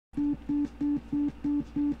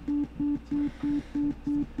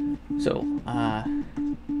So,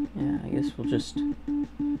 yeah, I guess we'll just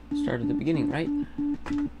start at the beginning, right?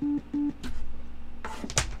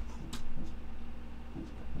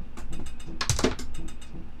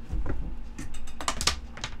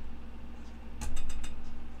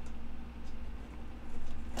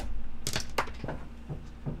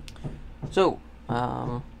 So,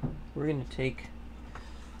 we're going to take,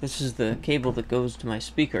 this is the cable that goes to my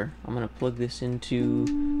speaker. I'm going to plug this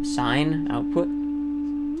into sine output.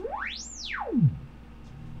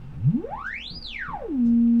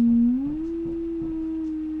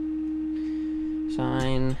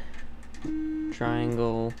 Sine,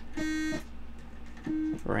 triangle,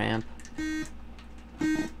 ramp,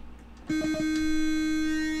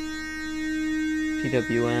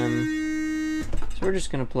 PWM. So we're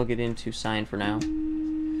just going to plug it into sine for now.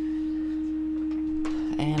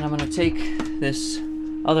 And I'm going to take this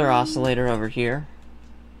other oscillator over here.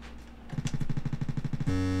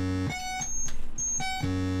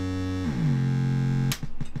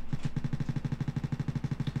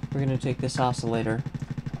 We're going to take this oscillator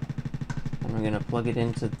and we're going to plug it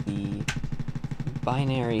into the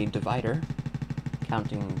binary divider,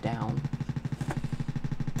 counting down.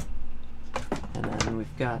 And then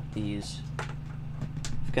we've got these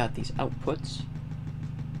outputs.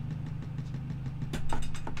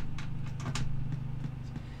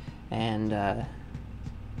 And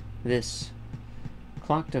this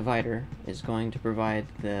clock divider is going to provide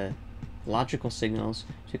the logical signals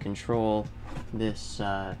to control this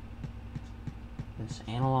this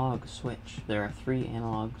analog switch. There are 3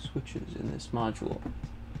 analog switches in this module.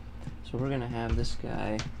 So we're going to have this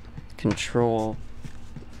guy control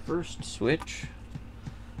the first switch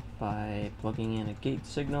by plugging in a gate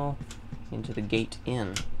signal into the gate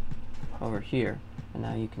in over here. And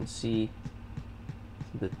now you can see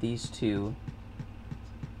that these two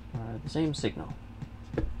are the same signal.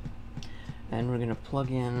 And we're going to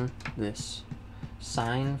plug in this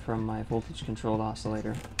sine from my voltage controlled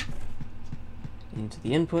oscillator into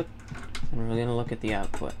the input, and we're going to look at the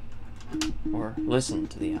output, or listen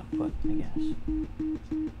to the output, I guess.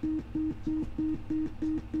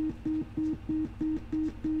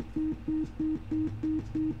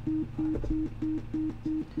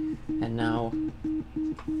 And now,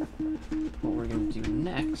 what we're going to do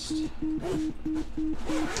next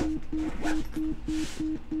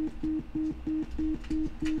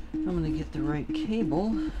I'm going to get the right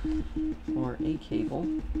cable, or a cable.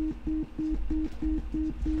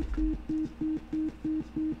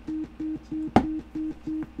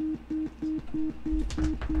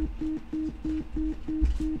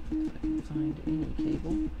 If I can find any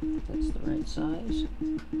cable that's the right size.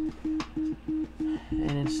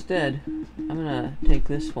 And instead, I'm going to take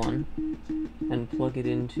this one and plug it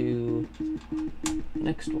into the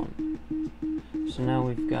next one. So now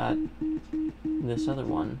we've got this other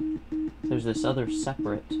one. There's this other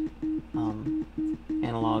separate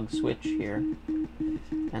analog switch here,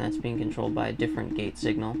 and that's being controlled by a different gate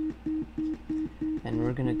signal. And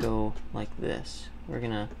we're gonna go like this. We're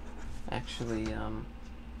gonna actually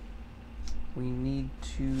we need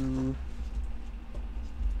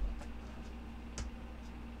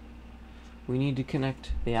to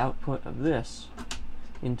connect the output of this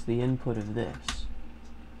into the input of this.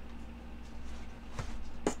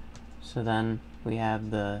 So then we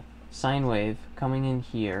have the sine wave coming in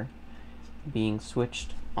here, being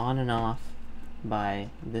switched on and off by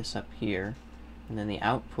this up here, and then the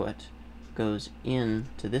output goes in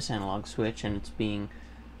to this analog switch, and it's being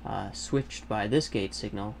switched by this gate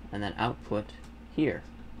signal, and then output here.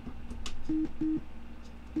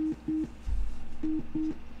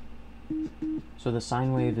 So the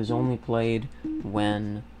sine wave is only played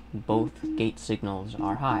when both gate signals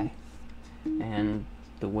are high. And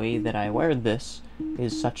the way that I wired this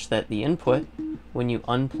is such that the input, when you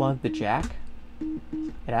unplug the jack,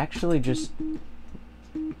 it actually just,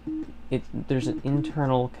 there's an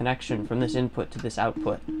internal connection from this input to this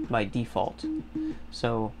output by default.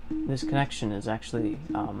 So this connection is actually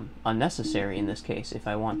unnecessary in this case if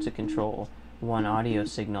I want to control one audio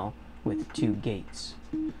signal with 2 gates.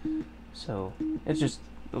 So it's just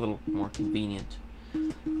a little more convenient.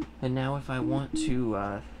 And now if I want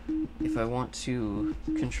to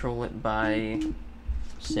control it by,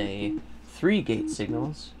 say, 3 gate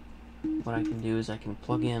signals, what I can do is I can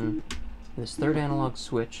plug in this third analog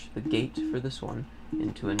switch, the gate for this one,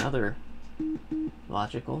 into another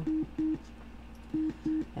logical,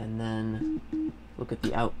 and then look at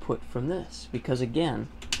the output from this, because again,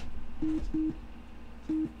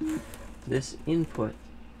 this input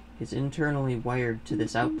is internally wired to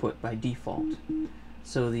this output by default.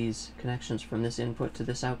 So these connections from this input to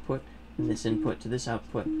this output and this input to this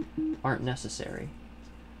output aren't necessary.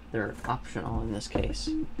 They're optional in this case.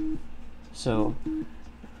 So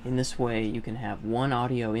in this way you can have one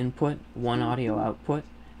audio input, one audio output,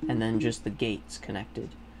 and then just the gates connected,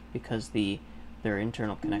 because they're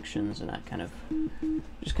internal connections, and that kind of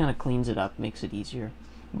just cleans it up, makes it easier.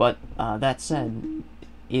 But that said,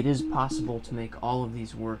 it is possible to make all of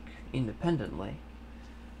these work independently.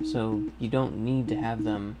 So you don't need to have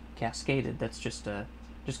them cascaded. That's just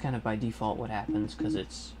kind of by default what happens, because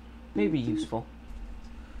it's maybe useful.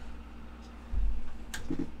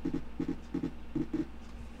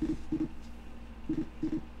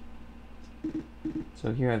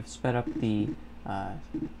 So here I've sped up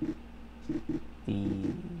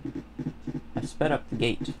I've sped up the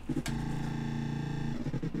gate.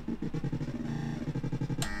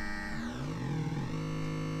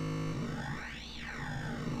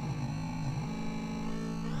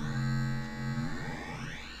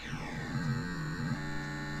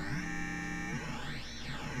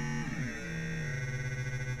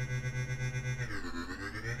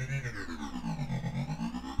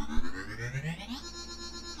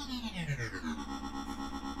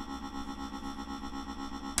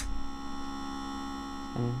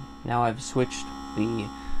 And now I've switched the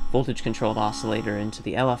voltage-controlled oscillator into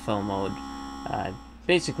the LFO mode.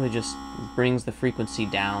 Basically just brings the frequency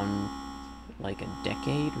down like a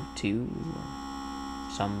decade or two,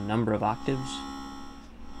 or some number of octaves.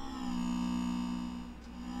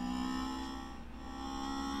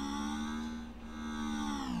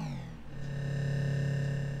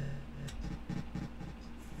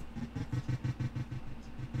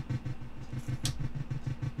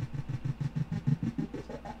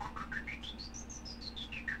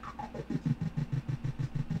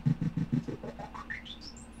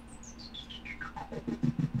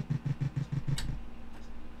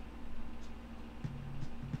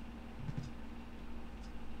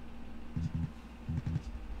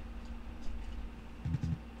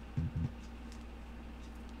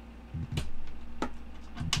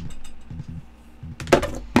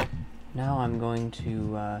 Now I'm going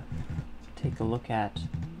to take a look at,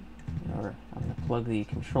 or I'm going to plug the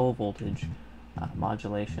control voltage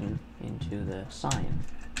modulation into the sine.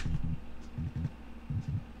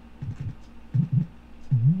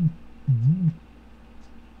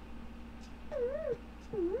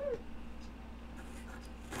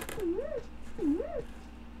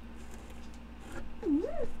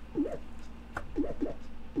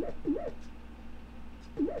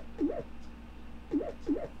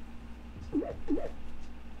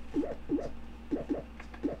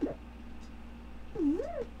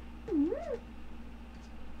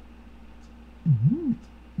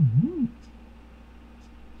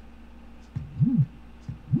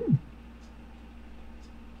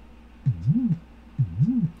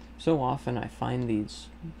 So often I find these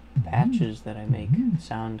patches that I make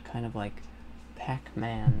sound kind of like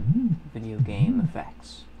Pac-Man video game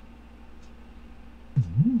effects.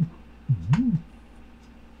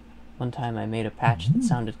 One time I made a patch that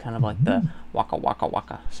sounded kind of like the waka waka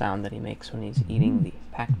waka sound that he makes when he's eating the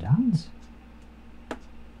Pac dots.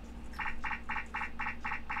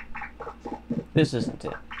 This isn't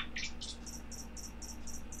it.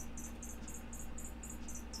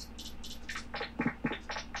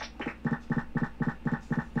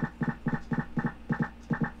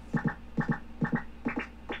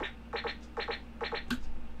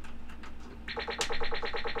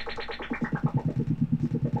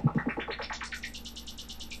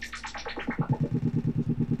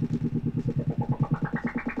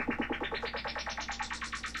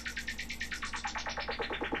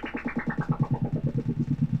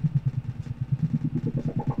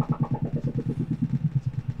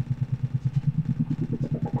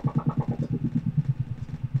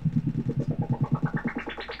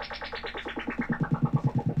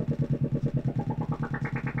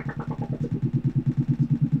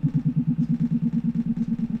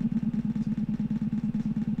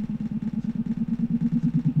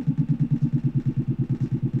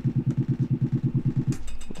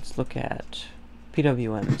 Look at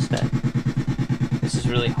PWM instead. This is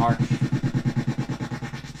really harsh.